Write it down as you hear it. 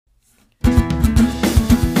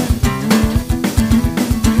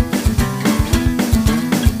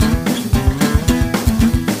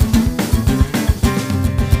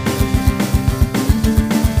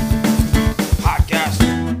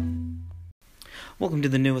Welcome to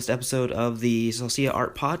the newest episode of the Salcia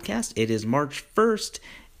Art Podcast. It is March 1st,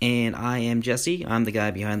 and I am Jesse. I'm the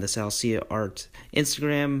guy behind the Salcia Art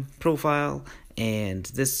Instagram profile, and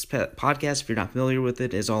this podcast, if you're not familiar with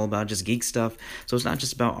it, is all about just geek stuff. So it's not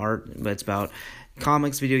just about art, but it's about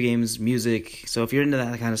comics, video games, music. So if you're into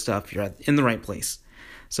that kind of stuff, you're in the right place.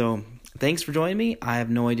 So thanks for joining me. I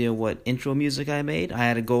have no idea what intro music I made. I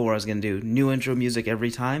had a goal where I was going to do new intro music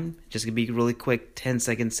every time. Just going to be really quick,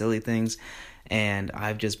 10-second silly things. And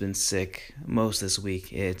I've just been sick most this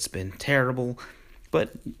week. It's been terrible.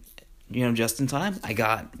 But, just in time, I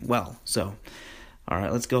got well. So,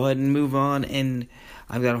 alright, let's go ahead and move on. And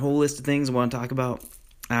I've got a whole list of things I want to talk about.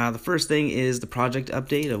 The first thing is the project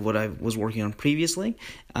update of what I was working on previously.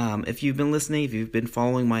 If you've been listening, if you've been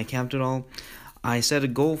following my account at all, I set a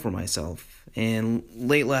goal for myself in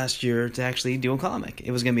late last year to actually do a comic.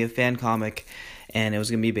 It was going to be a fan comic, and it was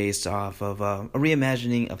going to be based off of a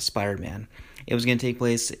reimagining of Spider-Man. It was going to take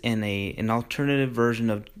place in an alternative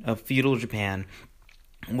version of feudal Japan,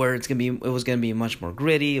 where it was going to be much more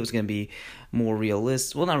gritty. It was going to be more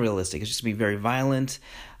realistic. Well, not realistic. It's just going to be very violent.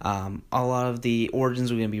 A lot of the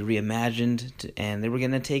origins were going to be reimagined, and they were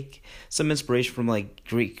going to take some inspiration from like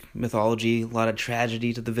Greek mythology. A lot of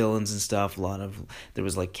tragedy to the villains and stuff. There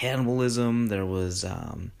was like cannibalism. There was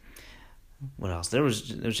what else? There was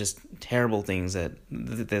just terrible things that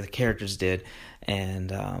the characters did,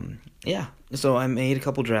 and So I made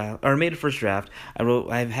a first draft.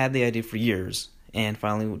 I've had the idea for years, and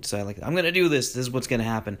finally decided I'm gonna do this. This is what's gonna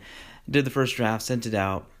happen. Did the first draft, sent it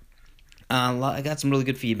out. I got some really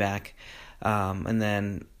good feedback, and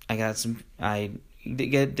then I did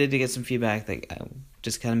get some feedback that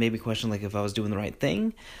just kind of made me question if I was doing the right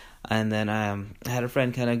thing. And then I had a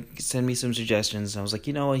friend kind of send me some suggestions. I was like,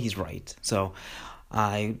 you know what, he's right. So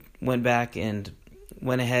I went back and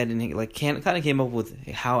went ahead and kind of came up with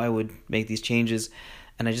how I would make these changes.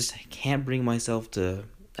 And I just can't bring myself to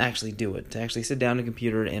actually do it, to actually sit down on a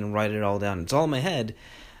computer and write it all down. It's all in my head,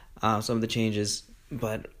 some of the changes,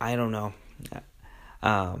 but I don't know.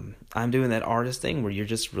 I'm doing that artist thing where you're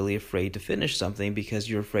just really afraid to finish something because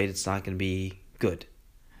you're afraid it's not going to be good.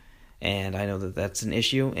 And I know that that's an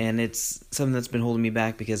issue, and it's something that's been holding me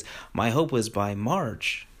back because my hope was by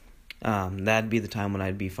March, that'd be the time when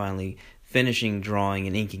I'd be finally finishing drawing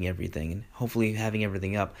and inking everything, and hopefully having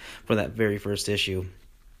everything up for that very first issue.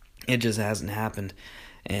 It just hasn't happened,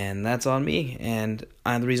 and that's on me. And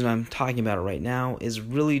the reason I'm talking about it right now is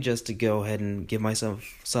really just to go ahead and give myself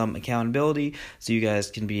some accountability so you guys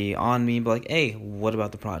can be on me and be like, hey, what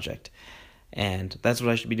about the project? And that's what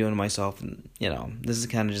I should be doing to myself. And, this is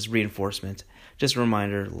kind of just reinforcement, just a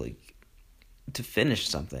reminder, to finish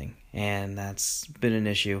something. And that's been an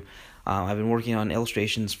issue. I've been working on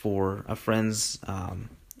illustrations for a friend's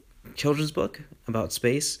children's book about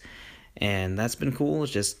space, and that's been cool.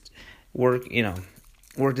 It's just work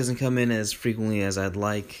doesn't come in as frequently as I'd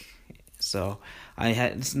like. So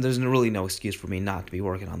there's really no excuse for me not to be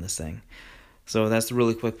working on this thing. So that's the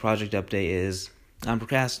really quick project update is I'm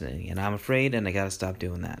procrastinating, and I'm afraid, and I gotta stop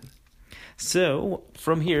doing that. So,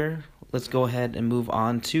 from here, let's go ahead and move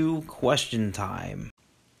on to question time.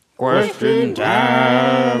 Question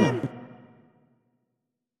time!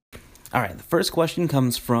 Alright, the first question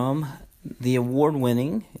comes from the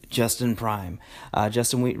award-winning Justin Prime.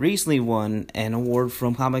 Justin recently won an award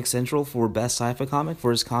from Comic Central for Best Sci-Fi Comic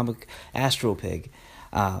for his comic Astro Pig.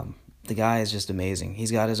 The guy is just amazing.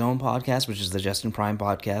 He's got his own podcast, which is the Justin Prime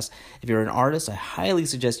Podcast. If you're an artist, I highly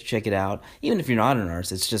suggest you check it out. Even if you're not an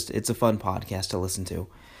artist, it's a fun podcast to listen to.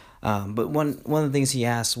 But one of the things he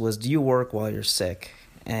asked was, do you work while you're sick?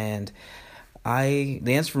 And the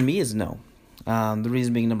answer for me is no. The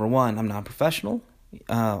reason being, number one, I'm not professional.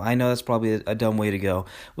 I know that's probably a dumb way to go.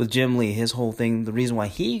 With Jim Lee, his whole thing, the reason why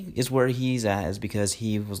he is where he's at is because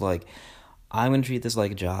he was like, I'm going to treat this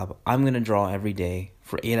like a job. I'm going to draw every day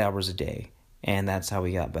for 8 hours a day. And that's how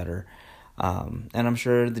he got better. And I'm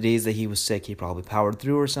sure the days that he was sick, he probably powered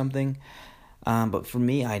through or something. But for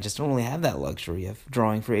me, I just don't really have that luxury of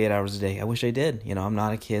drawing for 8 hours a day. I wish I did. I'm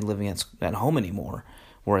not a kid living at home anymore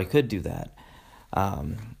where I could do that.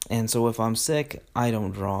 And so if I'm sick, I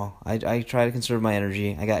don't draw. I try to conserve my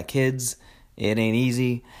energy. I got kids. It ain't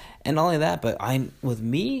easy. And not only that, but with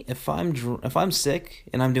me, if I'm sick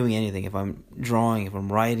and I'm doing anything, if I'm drawing, if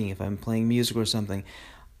I'm writing, if I'm playing music or something,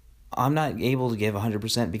 I'm not able to give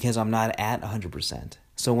 100% because I'm not at 100%.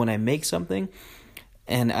 So when I make something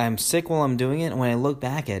and I'm sick while I'm doing it, and when I look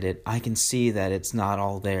back at it, I can see that it's not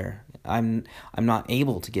all there. I'm not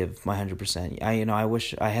able to give my 100%. I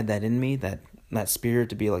wish I had that in me, that spirit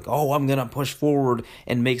to be like, oh, I'm gonna push forward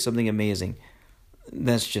and make something amazing.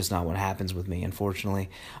 That's just not what happens with me, unfortunately.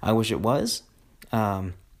 I wish it was.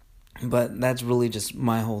 But that's really just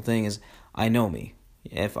my whole thing is I know me.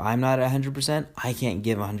 If I'm not 100%, I can't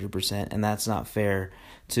give 100%, and that's not fair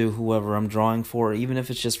to whoever I'm drawing for, even if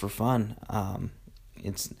it's just for fun.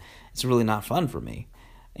 It's really not fun for me.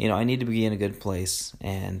 I need to be in a good place,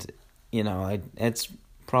 and it's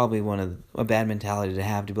probably a bad mentality to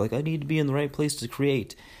have, to be like, I need to be in the right place to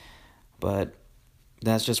create. But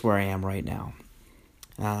that's just where I am right now.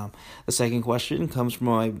 The second question comes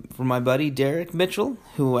from my buddy Derek Mitchell,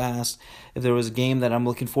 who asked if there was a game that I'm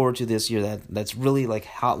looking forward to this year that's really like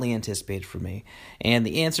hotly anticipated for me. And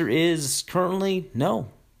the answer is currently no.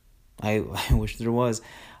 I wish there was.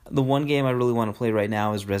 The one game I really want to play right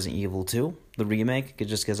now is Resident Evil 2, the remake,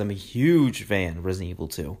 just because I'm a huge fan of Resident Evil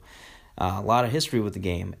 2. A lot of history with the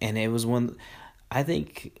game, and it was one. I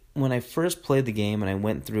think when I first played the game and I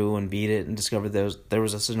went through and beat it and discovered there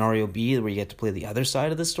was a scenario B where you get to play the other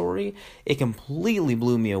side of the story, it completely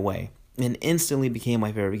blew me away and instantly became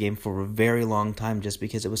my favorite game for a very long time, just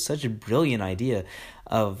because it was such a brilliant idea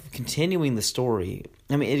of continuing the story.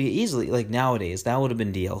 I mean, it easily, like nowadays, that would have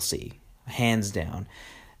been DLC, hands down.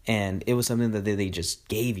 And it was something that they just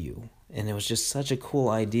gave you. And it was just such a cool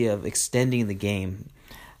idea of extending the game.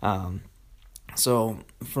 So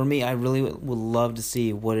for me, I really would love to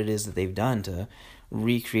see what it is that they've done to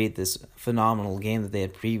recreate this phenomenal game that they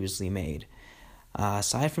had previously made.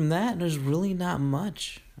 Aside from that, there's really not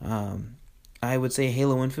much. I would say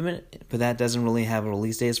Halo Infinite, but that doesn't really have a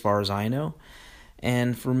release date as far as I know.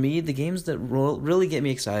 And for me, the games that really get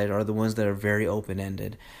me excited are the ones that are very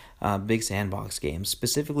open-ended. Big sandbox games,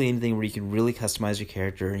 specifically anything where you can really customize your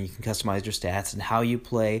character and you can customize your stats and how you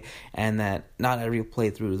play, and that not every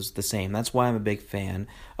playthrough is the same. That's why I'm a big fan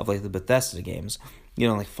of like the Bethesda games,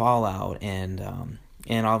 like Fallout and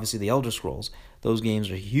obviously the Elder Scrolls. Those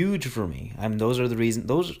games are huge for me.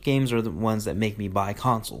 Those games are the ones that make me buy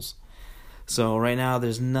consoles. So right now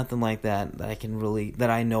there's nothing like that that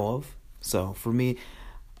I know of. So for me,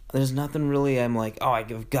 there's nothing really I'm like, oh,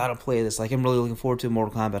 I've got to play this. Like, I'm really looking forward to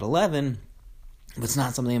Mortal Kombat 11, but it's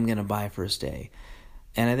not something I'm going to buy first day.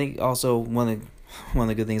 And I think also one of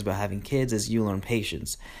the good things about having kids is you learn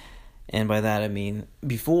patience. And by that I mean,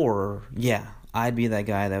 before, I'd be that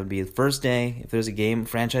guy that would be the first day. If there's a game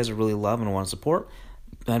franchise I really love and I want to support,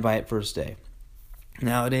 I'd buy it first day.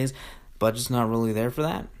 Nowadays, budget's not really there for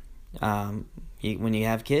that. When you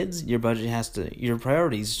have kids, your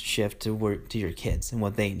priorities shift to your kids and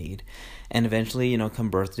what they need. And eventually, come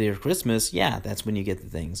birthday or Christmas, that's when you get the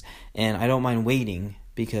things. And I don't mind waiting,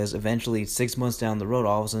 because eventually 6 months down the road,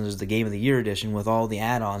 all of a sudden there's the Game of the Year edition with all the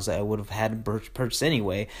add-ons that I would have had to purchase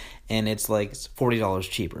anyway, and it's like $40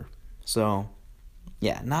 cheaper. So,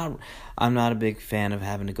 I'm not a big fan of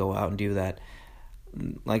having to go out and do that.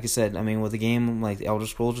 Like I said, with a game like Elder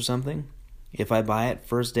Scrolls or something, if I buy it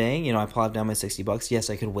first day, I plop down my $60. Yes,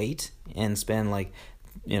 I could wait and spend like,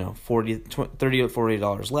 $30 or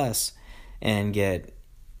 $40 less and get,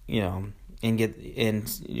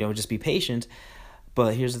 just be patient.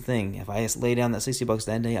 But here's the thing: if I lay down that $60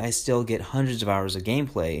 that day, I still get hundreds of hours of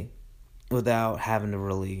gameplay without having to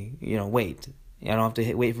really, wait. I don't have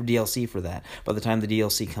to wait for DLC for that. By the time the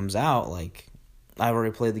DLC comes out, like, I've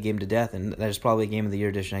already played the game to death, and there's probably a Game of the Year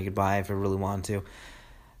edition I could buy if I really wanted to.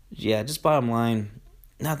 Just bottom line,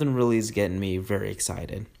 nothing really is getting me very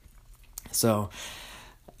excited. So,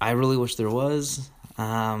 I really wish there was.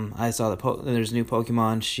 I saw that there's new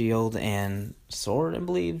Pokemon Shield and Sword, I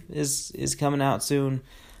believe, is coming out soon.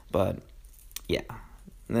 But,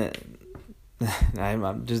 there's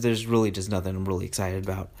really just nothing I'm really excited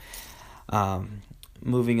about.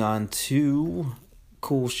 Moving on to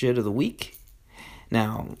cool shit of the week.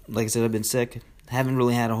 Now, like I said, I've been sick. Haven't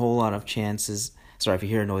really had a whole lot of chances. Sorry if you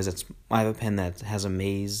hear a noise. I have a pen that has a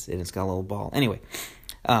maze and it's got a little ball. Anyway,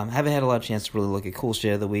 haven't had a lot of chance to really look at cool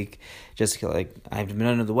shit of the week. Just like I've been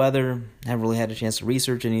under the weather. Haven't really had a chance to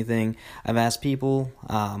research anything. I've asked people.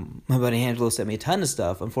 My buddy Angelo sent me a ton of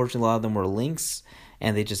stuff. Unfortunately, a lot of them were links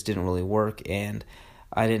and they just didn't really work. And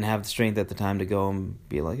I didn't have the strength at the time to go and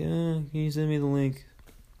be like, can you send me the link?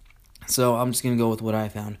 So I'm just going to go with what I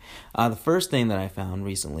found. The first thing that I found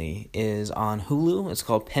recently is on Hulu. It's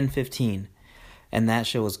called Pen 15. And that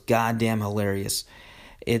show is goddamn hilarious.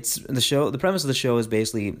 The premise of the show is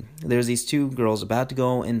basically there's these two girls about to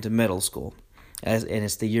go into middle school. And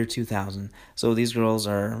it's the year 2000. So these girls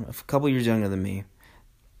are a couple years younger than me.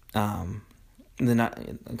 They're not,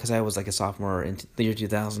 because I was like a sophomore in the year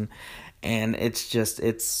 2000. And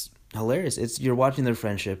it's hilarious. You're watching their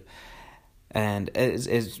friendship, and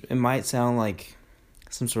it might sound like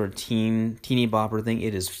some sort of teeny bopper thing.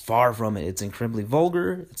 It is far from it. It's incredibly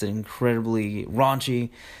vulgar. It's incredibly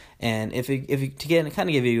raunchy, and if to kind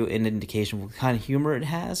of give you an indication of what kind of humor it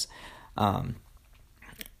has,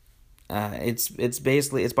 it's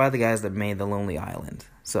basically by the guys that made The Lonely Island.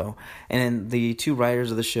 So, and the two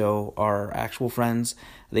writers of the show are actual friends.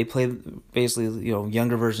 They play basically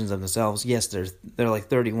younger versions of themselves. Yes, they're like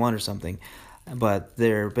 31 or something, but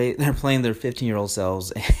they're playing their 15-year-old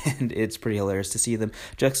selves, and it's pretty hilarious to see them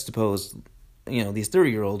juxtapose, these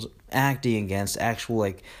 30-year-olds acting against actual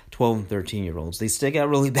like 12 and 13-year-olds. They stick out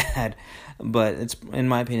really bad, but it's, in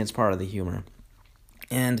my opinion, it's part of the humor.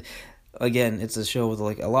 And again, it's a show with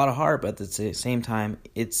like a lot of heart, but at the same time,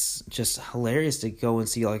 it's just hilarious to go and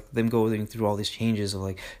see like them going through all these changes of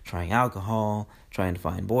like trying alcohol, trying to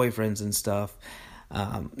find boyfriends and stuff.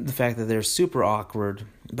 The fact that they're super awkward,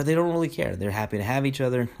 but they don't really care. They're happy to have each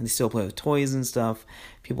other. They still play with toys and stuff.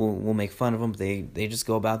 People will make fun of them, but they just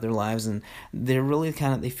go about their lives, and they're really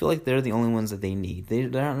they feel like they're the only ones that they need. They're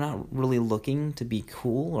not really looking to be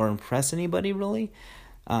cool or impress anybody, really.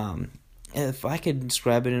 If I could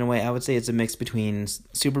describe it in a way, I would say it's a mix between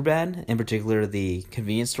Superbad, in particular the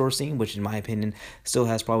convenience store scene, which in my opinion still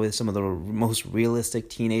has probably some of the most realistic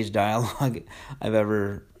teenage dialogue I've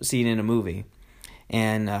ever seen in a movie,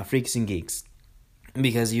 and Freaks and Geeks,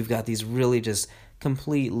 because you've got these really just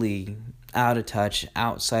completely out of touch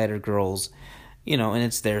outsider girls, and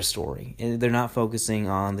it's their story. They're not focusing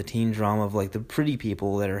on the teen drama of like the pretty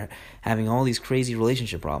people that are having all these crazy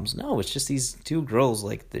relationship problems. No, it's just these two girls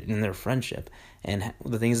like in their friendship and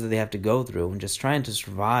the things that they have to go through and just trying to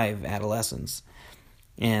survive adolescence.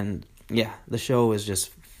 And yeah, the show is just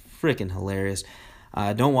freaking hilarious.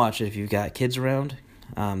 Don't watch it if you've got kids around.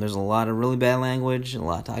 There's a lot of really bad language, a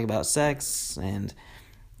lot of talk about sex, and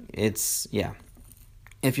it's, yeah.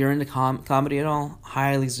 If you're into comedy at all,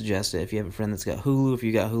 highly suggest it. If you have a friend that's got Hulu, if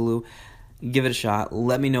you got Hulu, give it a shot.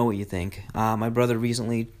 Let me know what you think. My brother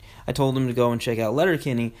recently, I told him to go and check out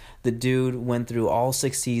Letterkenny. The dude went through all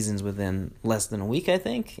 6 seasons within less than a week, I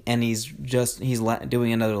think, and he's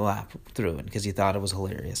doing another lap through it because he thought it was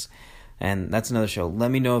hilarious. And that's another show.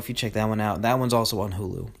 Let me know if you check that one out. That one's also on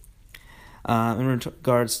Hulu. In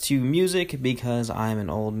regards to music, because I'm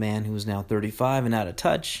an old man who's now 35 and out of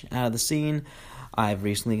touch, out of the scene, I've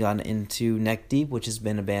recently gotten into Neck Deep, which has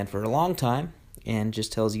been a band for a long time, and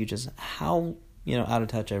just tells you just how, out of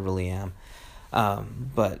touch I really am.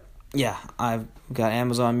 But yeah, I've got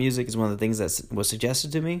Amazon Music is one of the things that was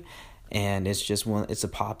suggested to me, and it's a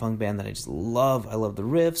pop punk band that I just love. I love the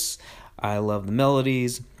riffs, I love the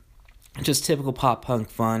melodies, just typical pop punk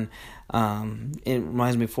fun. It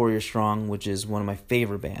reminds me of 4 Year Strong, which is one of my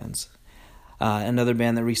favorite bands. Another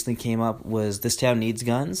band that recently came up was This Town Needs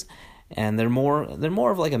Guns. And they're more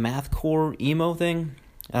of like a mathcore emo thing.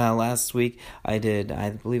 Last week I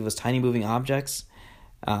believe it was Tiny Moving Objects.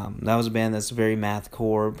 That was a band that's very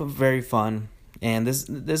mathcore but very fun. And this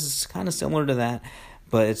is kind of similar to that,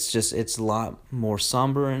 but it's a lot more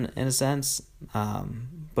somber in a sense.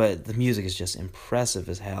 But the music is just impressive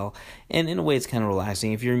as hell, and in a way it's kind of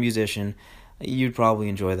relaxing. If you're a musician, you'd probably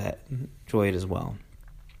enjoy it as well.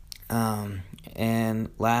 And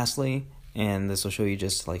lastly, and this will show you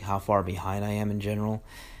just like how far behind I am in general,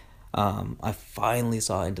 I finally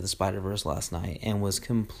saw Into the Spiderverse last night and was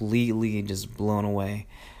completely just blown away.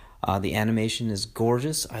 The animation is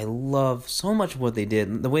gorgeous. I love so much what they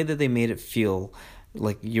did, the way that they made it feel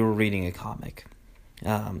like you were reading a comic.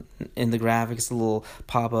 In the graphics, the little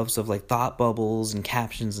pop-ups of like thought bubbles and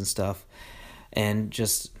captions and stuff, and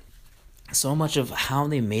just so much of how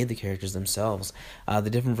they made the characters themselves, the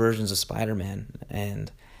different versions of Spider-Man, and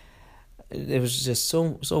it was just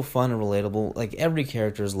so fun and relatable. Like every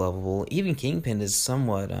character is lovable. Even Kingpin is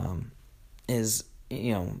somewhat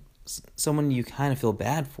someone you kind of feel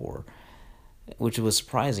bad for, which was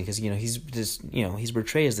surprising because he's just he's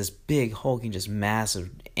portrayed as this big hulking just massive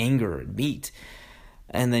anger and meat,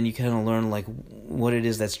 and then you kind of learn like what it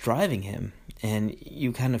is that's driving him, and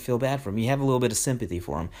you kind of feel bad for him. You have a little bit of sympathy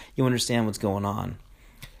for him. You understand what's going on,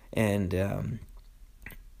 and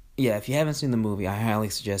yeah, if you haven't seen the movie, I highly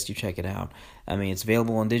suggest you check it out. I mean, it's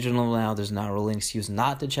available on digital now. There's not really an excuse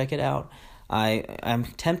not to check it out. I'm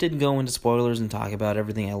tempted to go into spoilers and talk about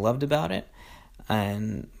everything I loved about it,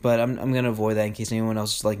 but I'm gonna avoid that in case anyone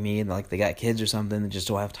else is like me and like they got kids or something that just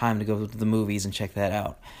don't have time to go to the movies and check that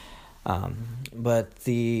out. But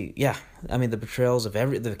the portrayals of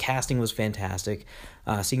the casting was fantastic.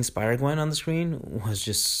 Seeing Spider-Gwen on the screen was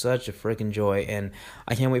just such a freaking joy, and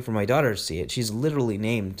I can't wait for my daughter to see it. She's literally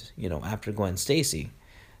named, after Gwen Stacy.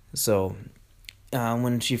 So,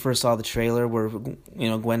 when she first saw the trailer where,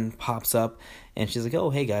 Gwen pops up and she's like, oh,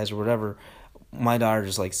 hey guys, or whatever, my daughter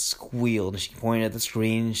just like squealed. She pointed at the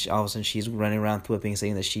screen. All of a sudden, she's running around thwipping,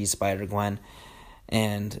 saying that she's Spider-Gwen.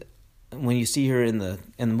 And when you see her in the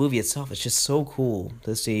movie itself, it's just so cool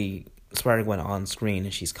to see Spider-Gwen on screen.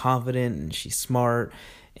 And she's confident and she's smart,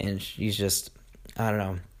 and she's just, I don't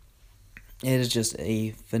know. It is just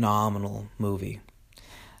a phenomenal movie.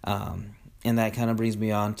 And that kind of brings me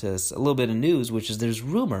on to a little bit of news, which is there's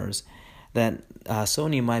rumors that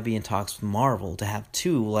Sony might be in talks with Marvel to have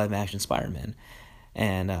 2 live-action Spider-Man.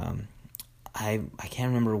 And I can't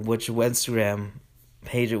remember which Instagram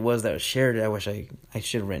page it was that shared it. I wish I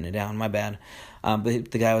should have written it down. My bad. But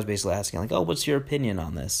the guy was basically asking, like, oh, what's your opinion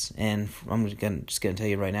on this? And I'm just gonna tell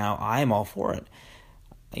you right now, I'm all for it.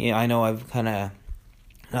 You know, I know I've kind of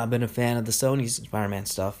not been a fan of the Sony Spider-Man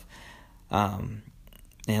stuff.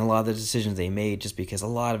 And a lot of the decisions they made, just because a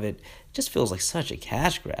lot of it just feels like such a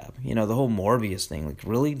cash grab. You know, the whole Morbius thing, like,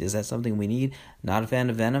 really? Is that something we need? Not a fan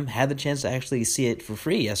of Venom. Had the chance to actually see it for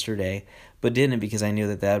free yesterday, but didn't, because I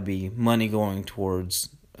knew that would be money going towards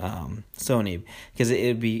Sony. Because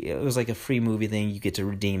it was like a free movie thing. You get to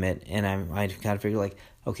redeem it. And I kind of figured, like,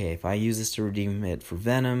 okay, if I use this to redeem it for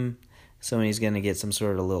Venom, Sony's going to get some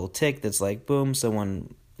sort of little tick that's like, boom,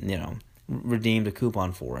 someone, you know, redeemed a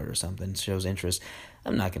coupon for it or something, shows interest.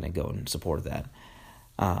 I'm not going to go and support that.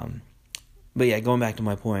 But yeah, going back to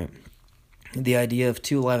my point, the idea of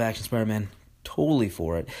 2 live-action Spider-Man, totally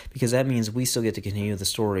for it, because that means we still get to continue the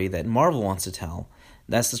story that Marvel wants to tell.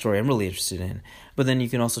 That's the story I'm really interested in. But then you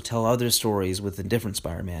can also tell other stories with a different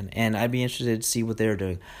Spider-Man, and I'd be interested to see what they're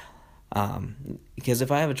doing. Because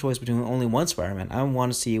if I have a choice between only one Spider-Man, I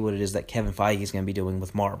want to see what it is that Kevin Feige is going to be doing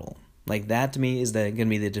with Marvel. Like, that to me is going to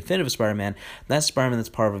be the definitive Spider-Man. That's Spider-Man that's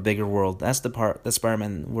part of a bigger world. That's the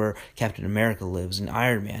Spider-Man where Captain America lives and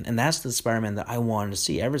Iron Man. And that's the Spider-Man that I wanted to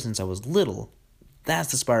see ever since I was little. That's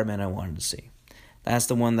the Spider-Man I wanted to see. That's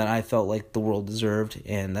the one that I felt like the world deserved,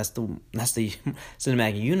 and that's the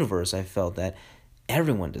cinematic universe I felt that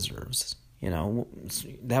everyone deserves. You know,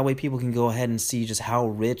 that way people can go ahead and see just how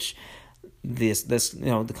rich this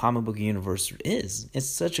the comic book universe is. It's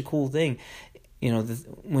such a cool thing. You know,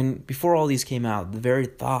 before all these came out, the very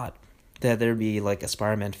thought that there'd be like a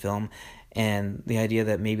Spider-Man film, and the idea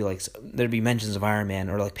that maybe like there'd be mentions of Iron Man,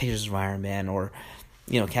 or like pictures of Iron Man, or,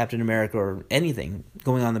 you know, Captain America, or anything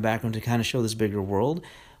going on in the background to kind of show this bigger world,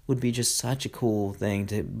 would be just such a cool thing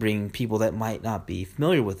to bring people that might not be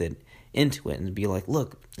familiar with it into it, and be like,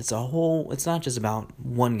 look, it's not just about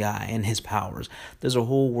one guy and his powers. There's a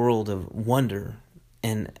whole world of wonder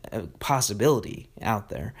and possibility out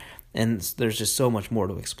there. And there's just so much more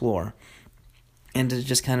to explore, and to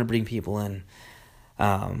just kind of bring people in.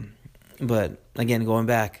 But again, going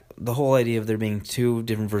back, the whole idea of there being 2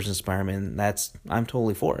 different versions of Spider-Man, I'm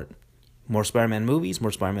totally for it. More Spider-Man movies,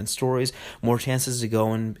 more Spider-Man stories, more chances to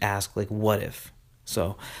go and ask, like, what if?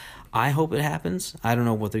 So I hope it happens. I don't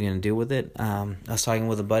know what they're going to do with it. I was talking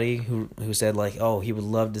with a buddy who said, like, oh, he would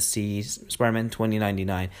love to see Spider-Man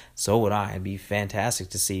 2099. So would I. It'd be fantastic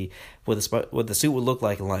to see what the suit would look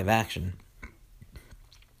like in live action.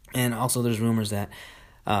 And also there's rumors that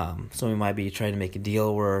Sony might be trying to make a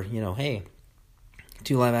deal where, you know, hey,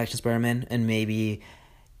 2 live action Spider-Man, and maybe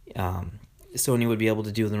Sony would be able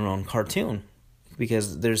to do their own cartoon.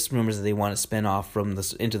 Because there's rumors that they want to spin off from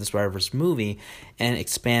the Into the Spiderverse movie and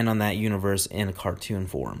expand on that universe in a cartoon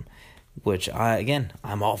form, which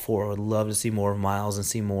I'm all for. I would love to see more of Miles and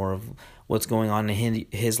see more of what's going on in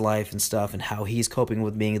his life and stuff, and how he's coping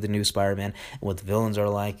with being the new Spider-Man and what the villains are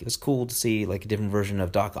like. It was cool to see like a different version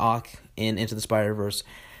of Doc Ock in Into the Spiderverse.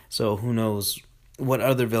 So who knows what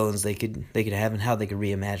other villains they could have and how they could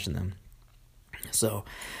reimagine them. So,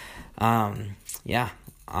 yeah.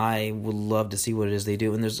 I would love to see what it is they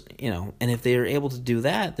do. And there's, you know, and if they are able to do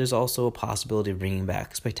that, there's also a possibility of bringing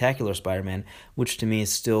back Spectacular Spider-Man, which to me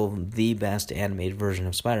is still the best animated version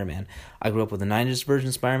of Spider-Man. I grew up with the 90s version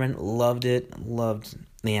of Spider-Man, loved it, loved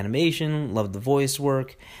the animation, loved the voice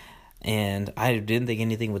work, and I didn't think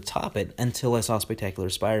anything would top it until I saw Spectacular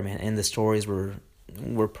Spider-Man, and the stories were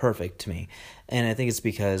perfect to me. And I think it's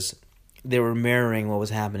because they were mirroring what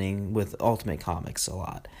was happening with Ultimate Comics a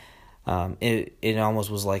lot. It almost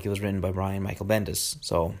was like it was written by Brian Michael Bendis,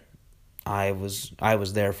 so I was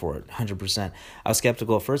there for it 100%. I was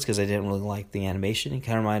skeptical at first because I didn't really like the animation. It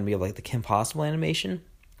kind of reminded me of like the Kim Possible animation,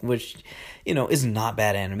 which, you know, is not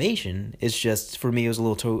bad animation. It's just, for me, it was a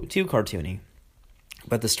little too cartoony.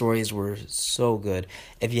 But the stories were so good.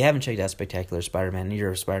 If you haven't checked out Spectacular Spider-Man and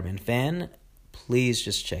you're a Spider-Man fan, please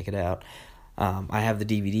just check it out. I have the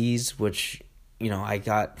DVDs, which, you know, I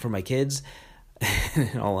got for my kids.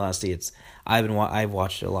 In all honesty, I've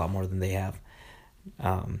watched it a lot more than they have.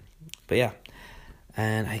 But yeah,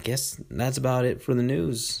 And I guess that's about it for the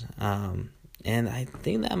news. And I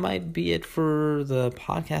think that might be it for the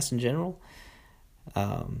podcast in general.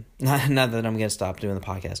 Not that I'm going to stop doing the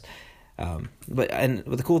podcast. But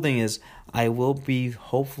the cool thing is, I will be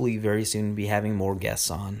hopefully very soon be having more guests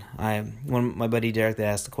on. When my buddy Derek that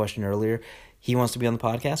asked the question earlier, he wants to be on the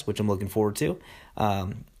podcast, which I'm looking forward to.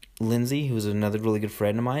 Lindsay, who's another really good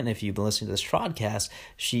friend of mine, if you've been listening to this podcast,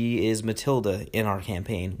 she is Matilda in our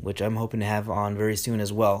campaign, which I'm hoping to have on very soon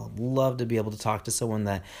as well. Love to be able to talk to someone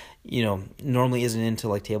that, normally isn't into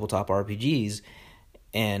like tabletop RPGs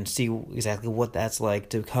and see exactly what that's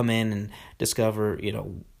like to come in and discover,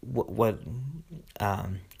 what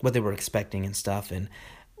they were expecting and stuff, and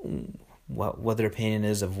what their opinion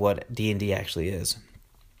is of what D&D actually is.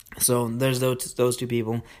 So there's those two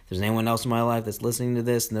people. If there's anyone else in my life that's listening to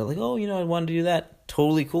this and they're like, oh, I want to do that,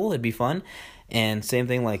 totally cool, it'd be fun. And same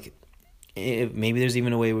thing, like, if maybe there's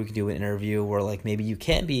even a way we could do an interview where, like, maybe you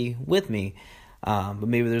can't be with me, but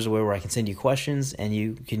maybe there's a way where I can send you questions and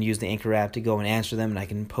you can use the Anchor app to go and answer them, and I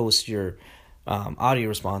can post your audio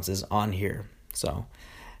responses on here. So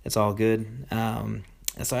it's all good.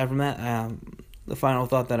 Aside from that, the final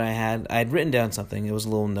thought that I'd written down something. It was a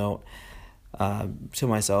little note to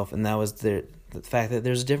myself, and that was the fact that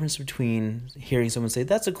there's a difference between hearing someone say,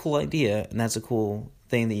 that's a cool idea, and that's a cool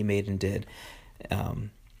thing that you made and did.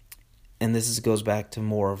 And this goes back to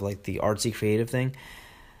more of like the artsy creative thing.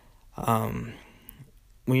 When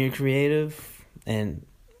you're creative, and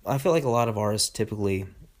I feel like a lot of artists typically,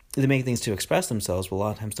 they make things to express themselves, but a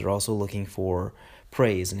lot of times they're also looking for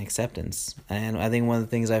praise and acceptance. And I think one of the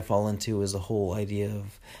things I fall into is the whole idea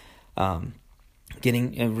of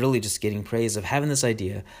getting praise, of having this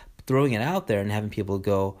idea, throwing it out there and having people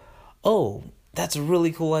go, oh, that's a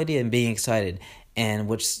really cool idea, and being excited. And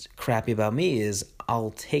what's crappy about me is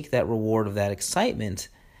I'll take that reward of that excitement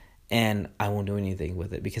and I won't do anything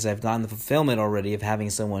with it because I've gotten the fulfillment already of having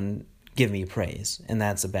someone give me praise, and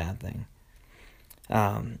that's a bad thing.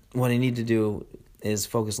 What I need to do is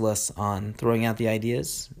focus less on throwing out the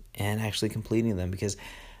ideas and actually completing them, because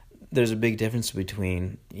there's a big difference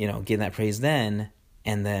between, getting that praise then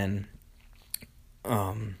and then,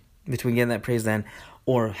 between getting that praise then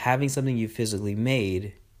or having something you physically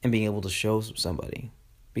made and being able to show somebody,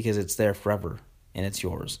 because it's there forever and it's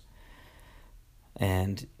yours.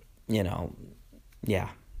 And,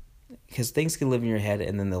 because things can live in your head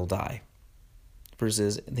and then they'll die,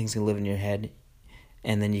 versus things can live in your head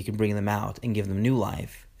and then you can bring them out and give them new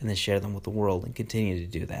life and then share them with the world and continue to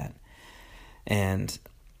do that. And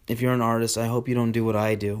if you're an artist, I hope you don't do what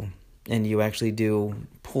I do and you actually do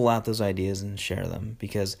pull out those ideas and share them,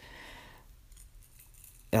 because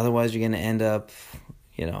otherwise you're going to end up,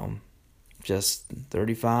 just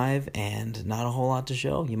 35 and not a whole lot to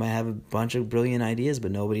show. You might have a bunch of brilliant ideas, but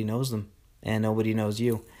nobody knows them and nobody knows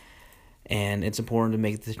you. And it's important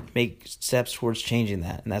to make steps towards changing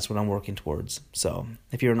that, and that's what I'm working towards. So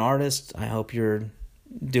if you're an artist, I hope you're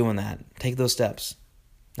doing that. Take those steps.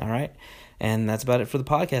 All right? And that's about it for the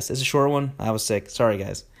podcast. It's a short one. I was sick. Sorry,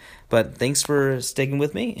 guys. But thanks for sticking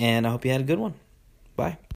with me, and I hope you had a good one. Bye.